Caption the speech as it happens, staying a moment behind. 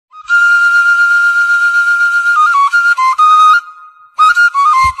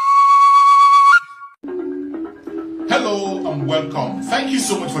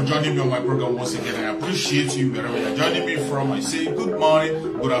joining me on my program once again. I appreciate you wherever you're joining me from. I say good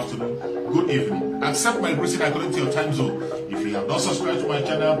morning, good afternoon, good evening. Accept my greeting according to your time zone. If you have not subscribed to my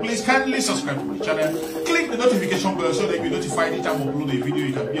channel, please kindly subscribe to my channel. Click the notification bell so that you'll be notified each time I upload a video.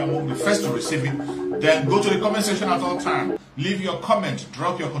 You can be among the first to receive it. Then go to the comment section at all times. Leave your comment,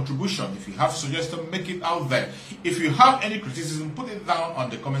 drop your contribution. If you have suggestions, make it out there. If you have any criticism, put it down on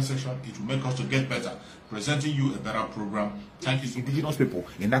the comment section. It will make us to get better, presenting you a better program. Thank you. Indigenous people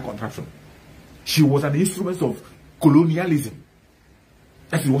in that contraption. She was an instrument of colonialism.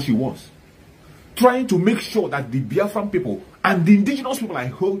 That is what she was. Trying to make sure that the Biafran people and the indigenous people are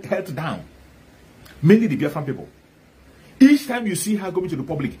held down. Mainly the Biafran people. Each time you see her going to the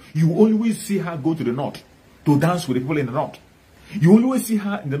public, you always see her go to the north to dance with the people in the north. You always see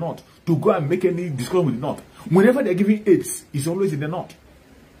her in the north to go and make any discussion with the north. Whenever they're giving aids, it's always in the north.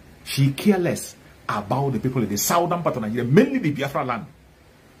 She cares less about the people in the southern part of Nigeria, mainly the Biafra land.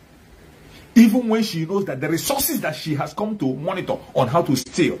 Even when she knows that the resources that she has come to monitor on how to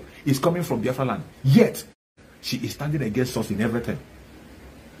steal is coming from Biafra land. Yet, she is standing against us in everything.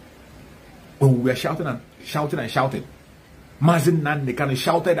 When we were shouting and shouting and shouting, Mazin Nandekano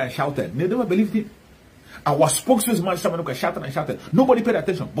shouted and shouted. They never believed it. Our spokesperson shouted and shouted. Nobody paid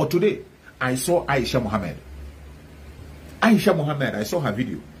attention. But today, I saw Aisha Mohammed. Aisha Mohammed, I saw her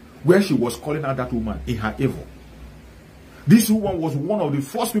video where she was calling out that woman in her evil. This woman was one of the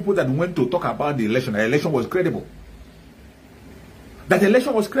first people that went to talk about the election. The election was credible. That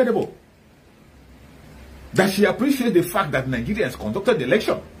election was credible. That she appreciated the fact that Nigerians conducted the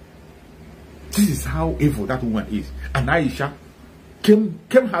election. This is how evil that woman is. And Aisha came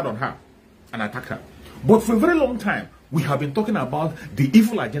hard on her and attacked her. But for a very long time, we have been talking about the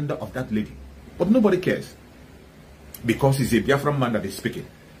evil agenda of that lady. But nobody cares. Because it's a Biafran man that is speaking.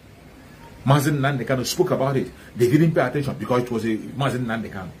 Mazin Nandekano spoke about it. They didn't pay attention because it was a Mazin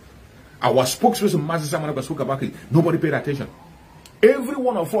Nandekano. Our spokesperson Mazin Samanaka spoke about it. Nobody paid attention. Every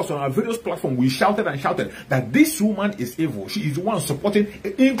one of us on our various platforms, we shouted and shouted that this woman is evil. She is the one supporting,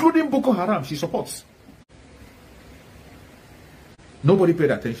 including Boko Haram, she supports. Nobody paid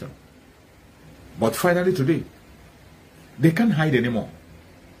attention. But finally today, they can't hide anymore.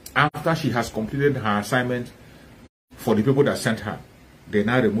 After she has completed her assignment for the people that sent her, they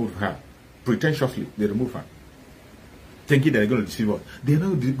now remove her. Pretentiously, they remove her. Thinking they're going to deceive us. They're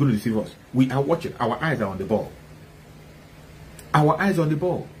not going to deceive us. We are watching. Our eyes are on the ball. Our eyes on the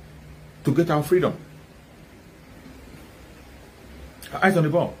ball to get our freedom. Our eyes on the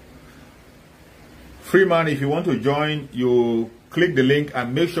ball. Free man, if you want to join, you click the link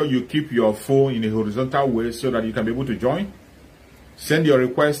and make sure you keep your phone in a horizontal way so that you can be able to join. Send your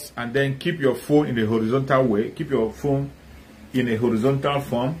request and then keep your phone in a horizontal way. Keep your phone in a horizontal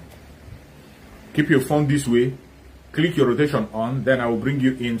form. Keep your phone this way. Click your rotation on. Then I will bring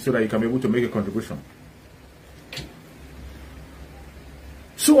you in so that you can be able to make a contribution.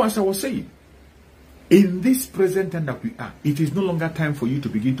 So as I was saying, in this present time that we are, it is no longer time for you to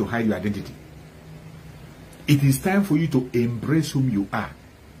begin to hide your identity. It is time for you to embrace whom you are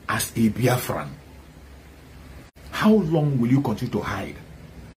as a Biafran. How long will you continue to hide?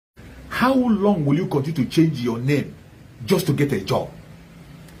 How long will you continue to change your name just to get a job?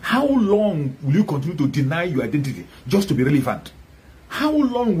 How long will you continue to deny your identity just to be relevant? How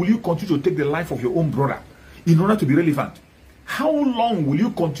long will you continue to take the life of your own brother in order to be relevant? How long will you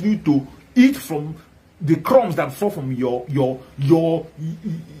continue to eat from the crumbs that fall from your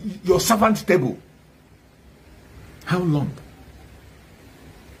servant's table? How long?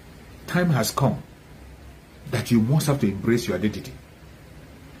 Time has come that you must have to embrace your identity.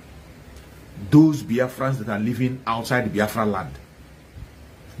 Those Biafrans that are living outside the Biafra land,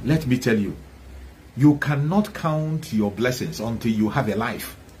 let me tell you, you cannot count your blessings until you have a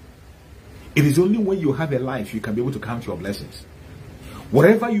life. It is only when you have a life you can be able to count your blessings.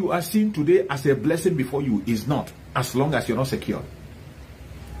 Whatever you are seeing today as a blessing before you is not, as long as you're not secure.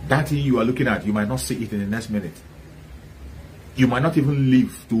 That thing you are looking at, you might not see it in the next minute. You might not even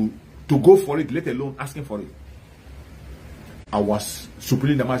live to go for it, let alone asking for it. Our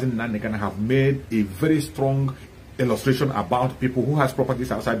Supreme Damazin Nandekana have made a very strong illustration about people who has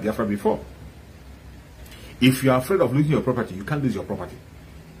properties outside Biafra before. If you are afraid of losing your property, you can't lose your property.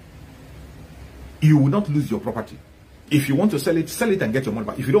 You will not lose your property. If you want to sell it and get your money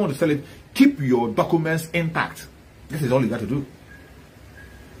back. If you don't want to sell it, keep your documents intact. This is all you got to do.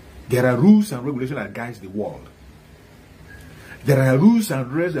 There are rules and regulations that guide the world. There are rules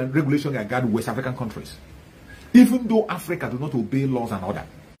and regulations that guide West African countries. Even though Africa do not obey laws and order.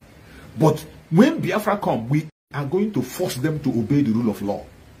 But when Biafra come, we are going to force them to obey the rule of law.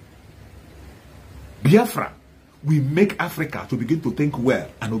 Biafra we make Africa to begin to think well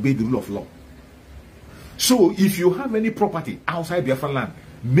and obey the rule of law. So if you have any property outside Biafra land,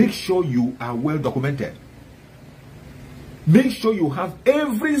 make sure you are well documented. Make sure you have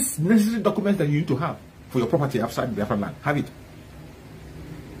every necessary document that you need to have for your property outside Biafra land. Have it.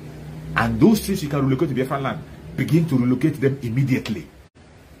 And those things you can relocate to Biafra land, begin to relocate them immediately.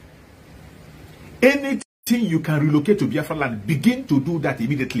 Anything you can relocate to Biafra land, begin to do that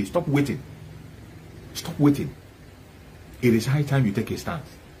immediately. Stop waiting. Stop waiting. It is high time you take a stance.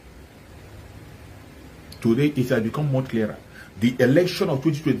 Today it has become more clearer. The election of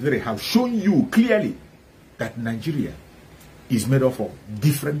 2023 have shown you clearly that Nigeria is made up of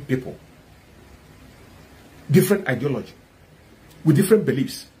different people, different ideology, with different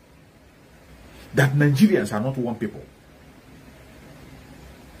beliefs. That Nigerians are not one people.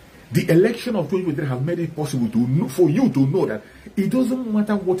 The election of 2023 have made it possible for you to know that it doesn't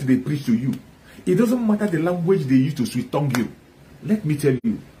matter what they preach to you. It doesn't matter the language they use to sweet-tongue you. Let me tell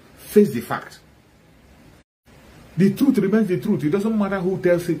you, face the fact. The truth remains the truth. It doesn't matter who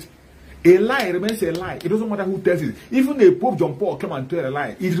tells it. A lie remains a lie. It doesn't matter who tells it. Even a Pope John Paul come and tell a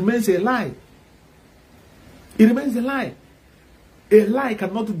lie, it remains a lie. It remains a lie. A lie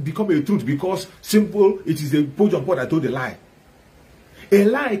cannot become a truth because it is a Pope John Paul that told a lie. A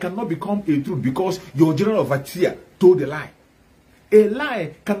lie cannot become a truth because your general overseer told a lie. A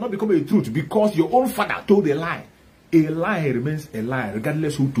lie cannot become a truth because your own father told a lie. A lie remains a lie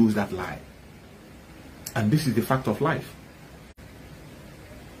regardless who told that lie. And this is the fact of life.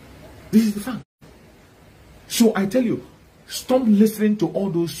 This is the fact. So I tell you, stop listening to all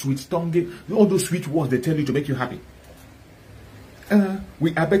those sweet-tongued, all those sweet words they tell you to make you happy.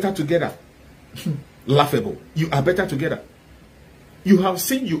 We are better together. Laughable. You are better together. You have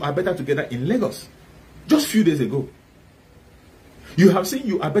seen you are better together in Lagos just a few days ago. You have seen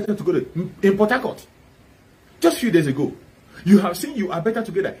you are better together in Port Harcourt just a few days ago. You have seen you are better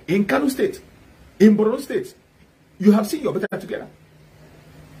together in Kano State, in Borno State. You have seen you are better together.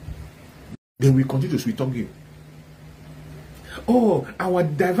 Then we continue to sweet-tongue you. Oh, our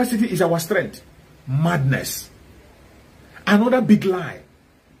diversity is our strength. Madness. Another big lie.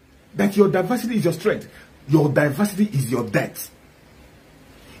 That your diversity is your strength. Your diversity is your death.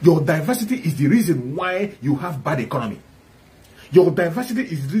 Your diversity is the reason why you have bad economy. Your diversity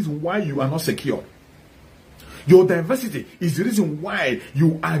is the reason why you are not secure. Your diversity is the reason why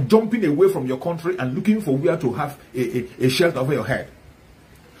you are jumping away from your country and looking for where to have a shelter over your head.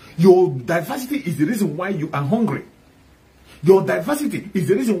 Your diversity is the reason why you are hungry. Your diversity is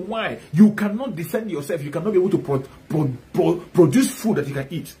the reason why you cannot defend yourself. You cannot be able to produce food that you can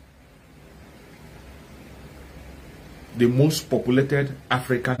eat. The most populated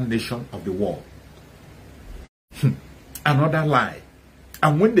African nation of the world. Another lie.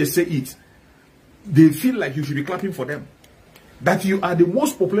 And when they say it, they feel like you should be clapping for them. That you are the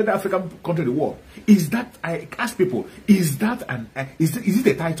most populated African country in the world. Is that, I ask people, is that is it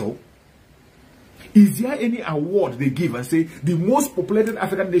a title? Is there any award they give and say, the most populated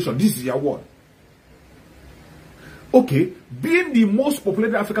African nation, this is the award? Okay, being the most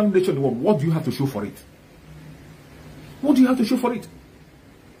populated African nation in the world, what do you have to show for it? What do you have to show for it?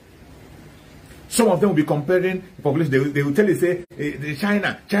 Some of them will be comparing the population. They will tell you, say,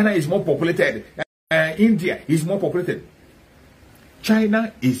 China is more populated. India is more populated.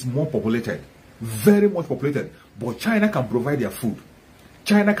 China is more populated. Very much populated. But China can provide their food.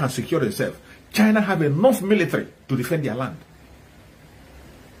 China can secure themselves. China have enough military to defend their land.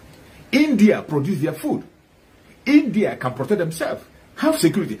 India produce their food. India can protect themselves. Have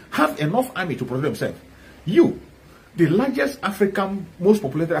security. Have enough army to protect themselves. You, the largest African, most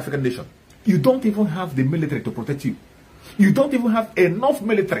populated African nation, you don't even have the military to protect you. You don't even have enough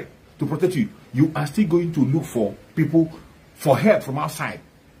military to protect you. You are still going to look for people, for help from outside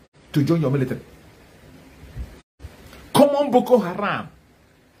to join your military. Common Boko Haram,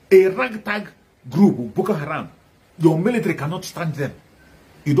 a ragtag group, Boko Haram, your military cannot stand them.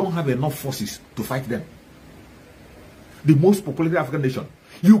 You don't have enough forces to fight them. The most populated African nation,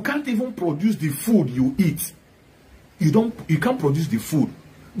 you can't even produce the food you eat. You can't produce the food.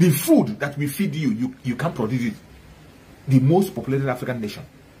 The food that we feed you, you can't produce it. The most populated African nation.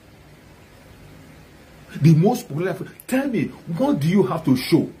 The most populated. Tell me, what do you have to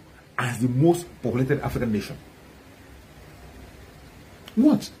show as the most populated African nation?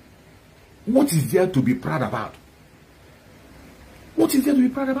 What? What is there to be proud about? What is there to be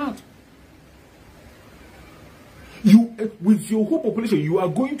proud about? You, with your whole population, you are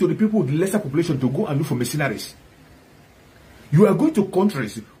going to the people with lesser population to go and look for mercenaries. You are going to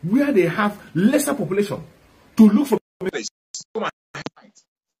countries where they have lesser population to look for mercenaries.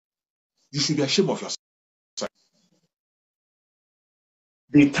 You should be ashamed of yourself.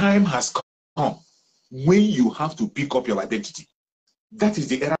 The time has come when you have to pick up your identity. That is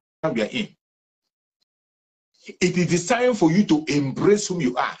the era we are in. It is time for you to embrace whom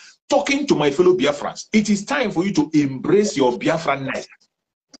you are. Talking to my fellow Biafrans, it is time for you to embrace your Biafranness.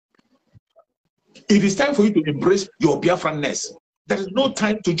 It is time for you to embrace your Biafranness. There is no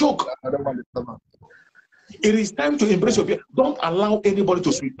time to joke. It is time to embrace your Biafra. Don't allow anybody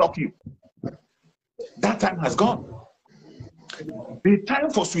to sweet talk you. That time has gone. The time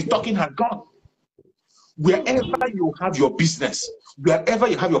for sweet talking has gone. Wherever you have your business, wherever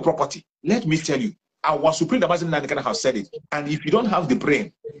you have your property, let me tell you, our Supreme Amazing Nanikana has said it. And if you don't have the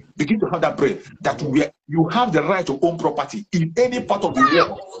brain, begin to have that brain, that you have the right to own property in any part of the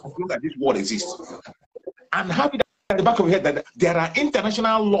world, as long as this world exists. And have it at the back of your head that there are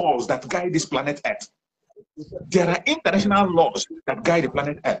international laws that guide this planet Earth. There are international laws that guide the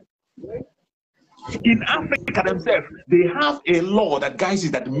planet Earth. In Africa themselves, they have a law that guides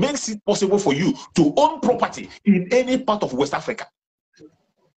it, that makes it possible for you to own property in any part of West Africa.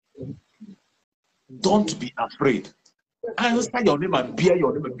 Don't be afraid. Answer your name and bear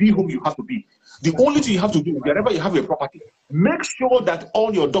your name and be whom you have to be. The only thing you have to do, wherever you have a property, make sure that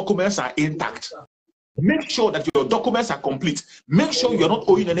all your documents are intact. Make sure that your documents are complete. Make sure you're not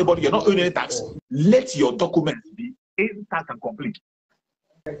owing anybody, you're not owing any tax. Let your documents be intact and complete.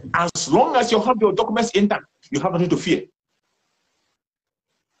 As long as you have your documents intact, you have nothing to fear.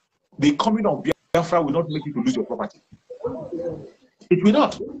 The coming of Biafra will not make you to lose your property. It will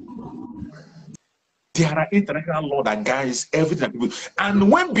not. There are international law that guides everything.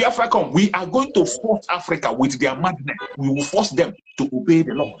 And when Biafra come, we are going to force Africa with their madness. We will force them to obey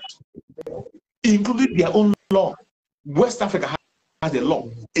the laws, including their own law. West Africa has a law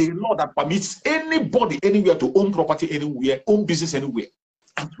that permits anybody anywhere to own property anywhere, own business anywhere,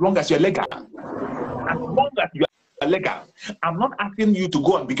 as long as you're legal. As long as you are legal. I'm not asking you to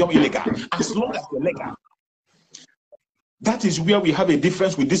go and become illegal. As long as you're legal. That is where we have a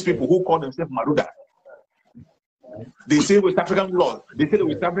difference with these people who call themselves Maruda. They say West African law. They say the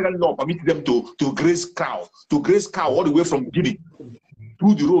West African law permits them to graze cow all the way from Guinea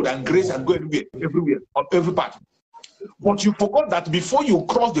through the road and graze and go everywhere, on every part. But you forgot that before you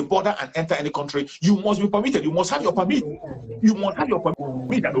cross the border and enter any country, you must be permitted. You must have your permit. You must have your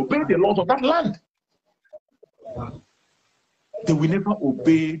permit and obey the laws of that land. They will never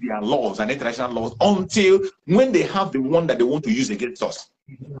obey their laws and international laws until when they have the one that they want to use against us.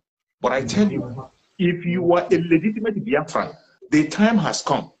 But I tell you, if you are a legitimate Biafran, the time has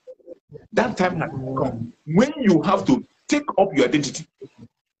come. That time has come when you have to take up your identity.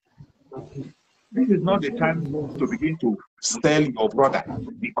 This is not the time to begin to sell your brother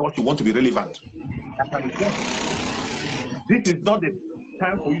because you want to be relevant. This is not the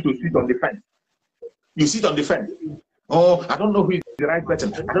time for you to sit on the fence. You sit on the fence. Oh, I don't know who is the right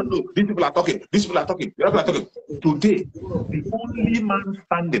person. I don't know. These people are talking. These people are talking. These people are talking. Today, the only man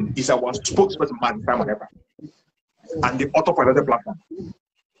standing is our spokesperson, man, Simon Ever, and the autopilot platform.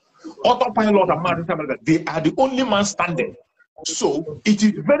 Autopilot and man, Simon Ever, they are the only man standing. So it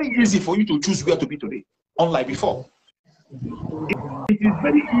is very easy for you to choose where to be today, unlike before. It is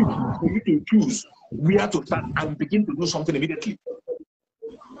very easy for you to choose where to stand and begin to do something immediately.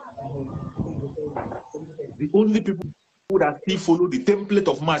 The only people that still follow the template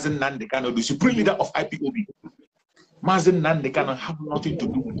of Mazen Nandekano, the supreme leader of IPOB, Mazen Nandekano have nothing to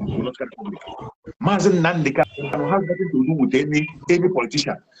do with the political republic. Mazen Nandekano has nothing to do with any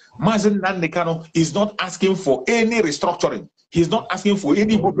politician. Mazen Nandekano is not asking for any restructuring. He's not asking for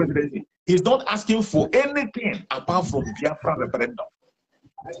any more presidency. He's not asking for anything apart from Biafra referendum.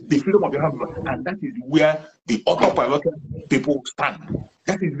 The freedom of Biafra, and that is where the autopilot people stand.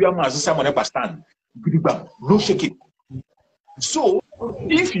 That is where Mazen Simon Ever stand. No shaking. So,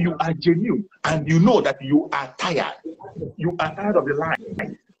 if you are genuine and you know that you are tired of the lie,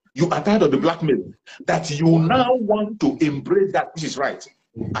 you are tired of the blackmail, that you now want to embrace that which is right,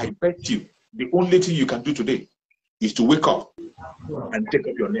 I bet you the only thing you can do today is to wake up and take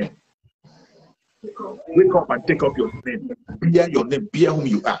up your name. Wake up and take up your name. Bear your name, bear whom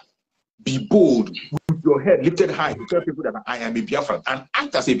you are. Be bold with your head lifted high to tell people that I am a Biafran and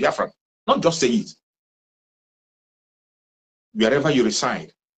act as a Biafran, not just say it. Wherever you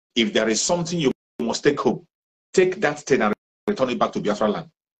reside, if there is something you must take home, take that thing and return it back to Biafra land.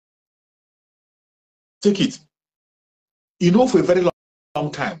 Take it. You know, for a very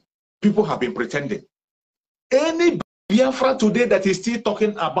long time, people have been pretending. Any Biafra today that is still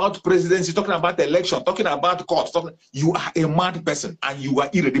talking about presidency, talking about election, talking about courts, you are a mad person and you are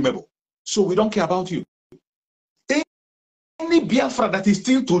irredeemable. So we don't care about you. Any Biafra that is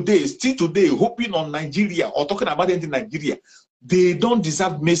still today hoping on Nigeria or talking about anything in Nigeria, They don't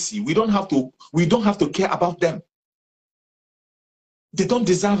deserve mercy. We don't have to care about them. They don't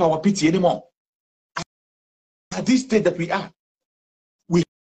deserve our pity anymore. At this state that we are, we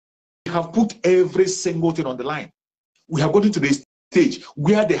have put every single thing on the line. We have gotten to the stage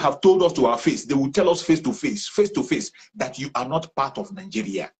where they have told us to our face, they will tell us face to face, that you are not part of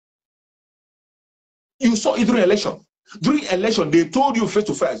Nigeria. You saw it during election. During election, they told you face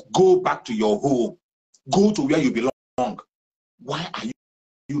to face, go back to your home. Go to where you belong. Why are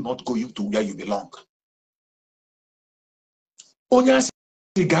you not going to where you belong? Onye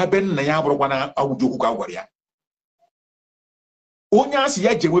si gaben na ya brokwana awujoku ka gwara ya. Onye asi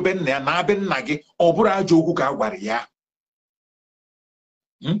ya jewe ben na na ben na gi obura ajoku ka gwara ya.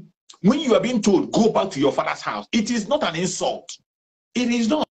 When you are being told go back to your father's house, it is not an insult. It is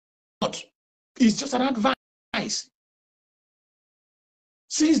not. It's just an advice.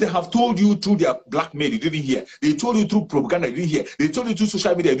 Since they have told you through their blackmail, you didn't hear. They told you through propaganda, you didn't hear. They told you through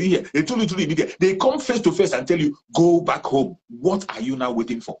social media, you didn't hear. They told you through the media. They come face to face and tell you, go back home. What are you now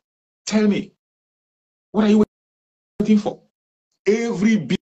waiting for? Tell me. What are you waiting for? Every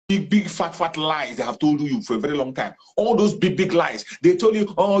big, fat lies they have told you for a very long time. All those big lies. They told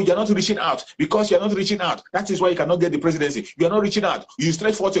you, oh, you're not reaching out. Because you're not reaching out. That is why you cannot get the presidency. You're not reaching out. You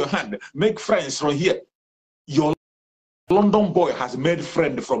stretch forth your hand. Make friends from here. Your London boy has made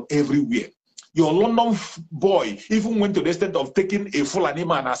friends from everywhere. Your London boy even went to the extent of taking a Fulani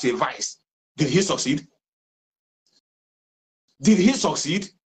man as a vice. Did he succeed? Did he succeed?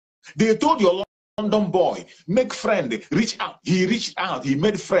 They told your London boy, make friend, reach out. He reached out. He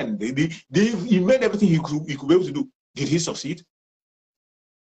made friend. He made everything he could be able to do. Did he succeed?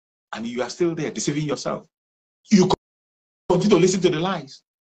 And you are still there deceiving yourself. You continue to listen to the lies.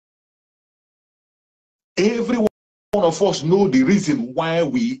 Every one of us know the reason why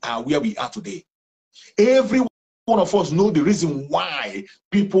we are where we are today. Every one of us know the reason why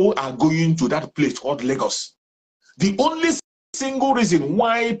people are going to that place called Lagos. The only single reason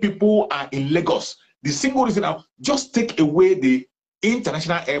why people are in Lagos, the single reason now, just take away the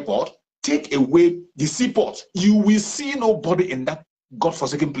international airport, take away the seaport. You will see nobody in that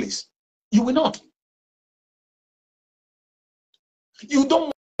godforsaken place. You will not. You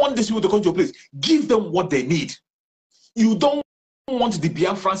don't want these people to come to your place. Give them what they need. You don't want the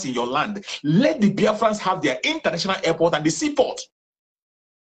Biafrans in your land. Let the Biafrans have their international airport and the seaport.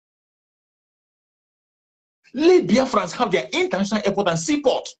 Let Biafrans have their international airport and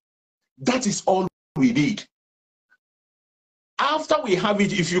seaport. That is all we need. After we have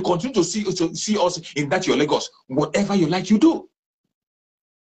it, if you continue to see us in that your Lagos, whatever you like, you do.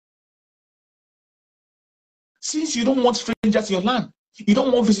 Since you don't want strangers in your land, you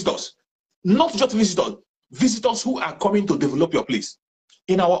don't want visitors. Not just visitors. Visitors who are coming to develop your place.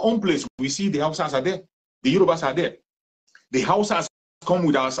 In our own place, we see the Hausas are there. The Yorubas are there. The Hausas come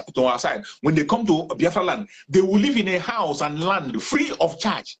with us to our side. When they come to Biafra land, they will live in a house and land free of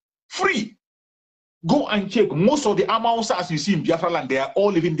charge. Free. Go and check. Most of the Hausas you see in Biafra land, they are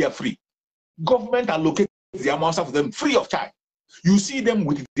all living there free. Government allocates the Hausas for them free of charge. You see them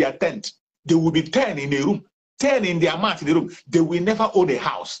with their tent. They will be 10 in a room, 10 in their mat in the room. They will never own a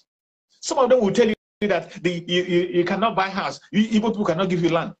house. Some of them will tell you that you cannot buy house. Igbo people cannot give you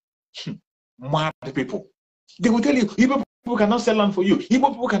land. Mad people. They will tell you, Igbo people cannot sell land for you. Igbo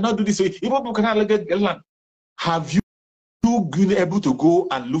people cannot do this. Igbo people cannot get land. Have you been able to go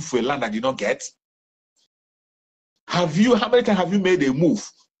and look for a land that you don't get? How many times have you made a move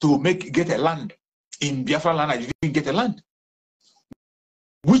to get a land in Biafra land and you didn't get a land?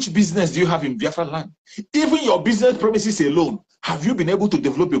 Which business do you have in Biafra land? Even your business premises alone, have you been able to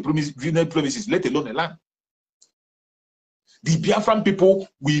develop your business premises, let alone a land? The Biafran people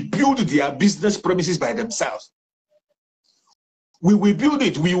will build their business premises by themselves. We will build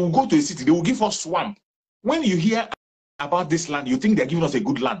it. We will go to a city. They will give us swamp. When you hear about this land, you think they're giving us a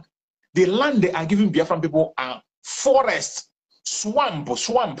good land. The land they are giving Biafran people are forest, swamp.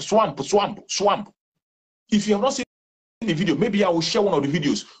 If you have not seen the video, maybe I will share one of the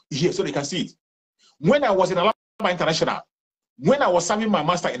videos here so they can see it. When I was in Alaba International, when I was serving my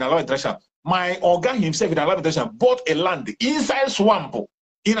master in Alaba International, my Oga himself in Alaba International bought a land inside swamp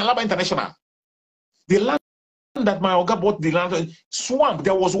in Alaba International. The land that my Oga bought, the land swamp,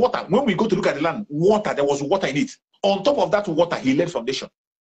 there was water. When we go to look at the land, water, there was water in it. On top of that water, he laid foundation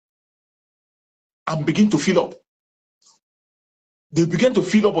and begin to fill up. They begin to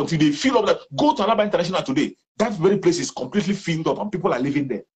fill up until they fill up. That go to Alaba International today. That very place is completely filled up and people are living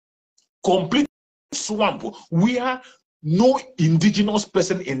there. Complete swamp where no indigenous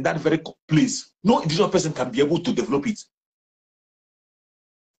person in that very place, no indigenous person can be able to develop it.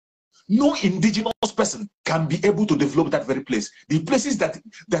 No indigenous person can be able to develop that very place. The places that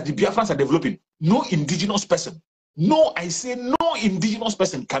the Biafrans are developing, no indigenous person, no, I say no indigenous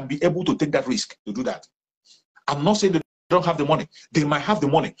person can be able to take that risk to do that. I'm not saying they don't have the money. They might have the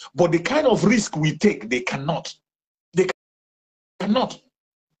money, but the kind of risk we take, they cannot. They cannot.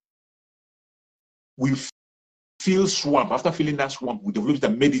 We feel swamp. After feeling that swamp, we developed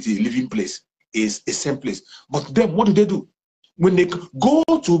and made it a living place, is a same place. But then what do? When they go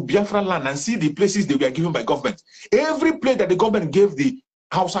to Biafra land and see the places they were given by government, every place that the government gave the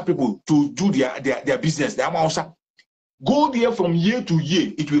Hausa people to do their business, their Hausa, go there from year to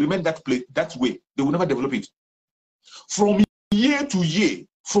year, it will remain that place, that way. They will never develop it. From year to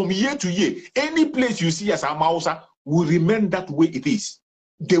year, any place you see as a Hausa will remain that way it is.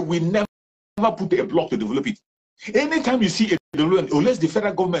 They will never put a block to develop it. Anytime you see a development, unless the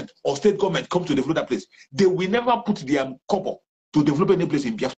federal government or state government come to develop that place, they will never put their couple to develop any place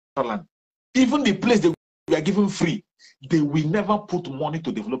in Biafra land. Even the place they are given free, they will never put money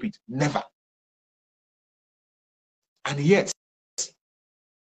to develop it. Never. And yet,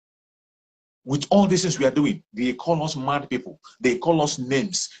 with all these things we are doing, they call us mad people. They call us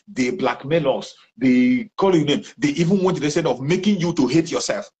names. They blackmail us. They call you names. They even want to instead of making you to hate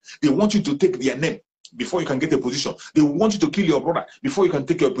yourself, they want you to take their name before you can get a position. They want you to kill your brother before you can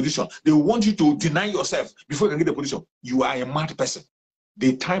take your position. They want you to deny yourself before you can get a position. You are a mad person.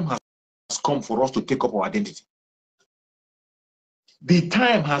 The time has come for us to take up our identity. The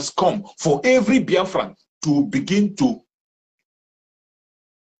time has come for every Biafran to begin to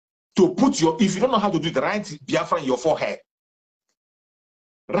put your, if you don't know how to do it, write Biafra in your forehead.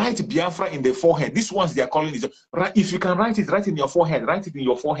 Write Biafra in the forehead. These ones they are calling it. If you can write it, write it in your forehead. Write it in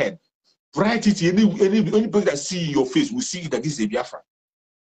your forehead. Write it. Anybody that see your face will see that this is a Biafra.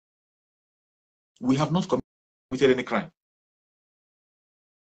 We have not committed any crime.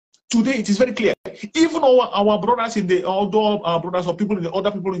 Today it is very clear. Even our brothers in the although our brothers or people in the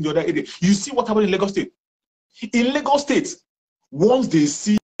other people in the other area, you see what happened in Lagos State. In Lagos State, once they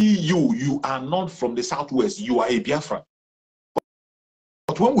see you are not from the southwest, you are a Biafra.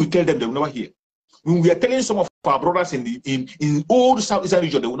 But when we tell them, they will never hear. When we are telling some of our brothers in old southeastern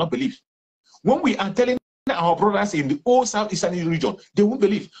region, they will not believe. When we are telling our brothers in the old southeastern region, they won't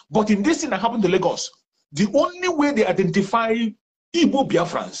believe. But in this thing that happened to Lagos, the only way they identify Igbo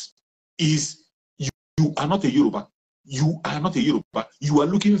Biafrans is you are not a Yoruba. You are not a Yoruba. You are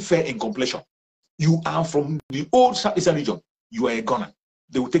looking fair in complexion. You are from the old southeastern region. You are a Ghana.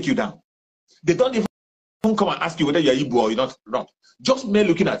 They will take you down. They don't even come and ask you whether you are Igbo or you're not. Just mere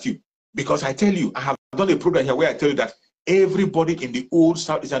looking at you. Because I tell you, I have done a program here where I tell you that everybody in the old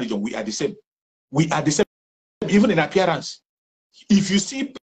southeastern region, we are the same. We are the same, even in appearance. If you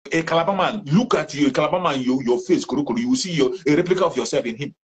see a Calabar man, look at you, a Calabar man, your face, you will see a replica of yourself in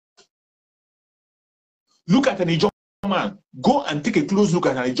him. Look at an Ijaw man. Go and take a close look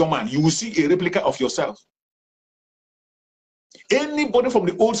at an Ijaw man. You will see a replica of yourself. Anybody from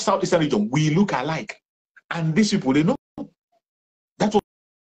the old southeastern region, we look alike. And these people, they know. That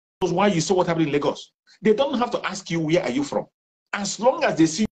was why you saw what happened in Lagos. They don't have to ask you, where are you from? As long as they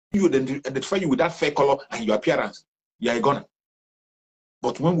see you, they identify you with that fair color and your appearance, you are gonna.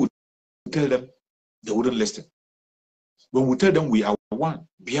 But when we tell them, they wouldn't listen. When we tell them we are one,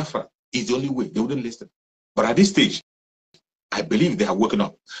 Biafra is the only way, they wouldn't listen. But at this stage, I believe they have woken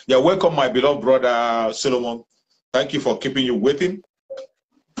up. Yeah, welcome, my beloved brother Solomon. Thank you for keeping you waiting.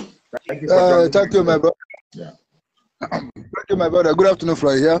 Thank you, my brother. Yeah. Thank you, my brother. Good afternoon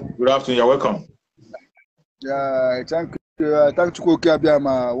from here. Good afternoon. You're welcome. Yeah, thank you. Thank you,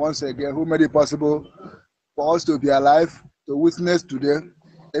 Kokiabiama, once again, who made it possible for us to be alive, to witness today,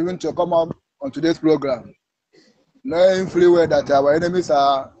 even to come up on today's program. Knowing fully well that our enemies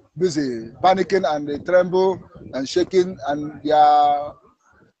are busy, panicking and they tremble and shaking, and their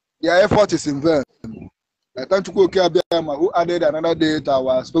effort is in vain. Thank you, Kokiabiama, who added another day to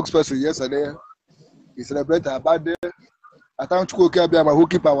our spokesperson yesterday. He celebrated her birthday. I thank you, Kokiabiama, who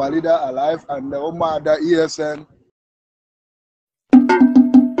keep our leader alive, and the Omada ESN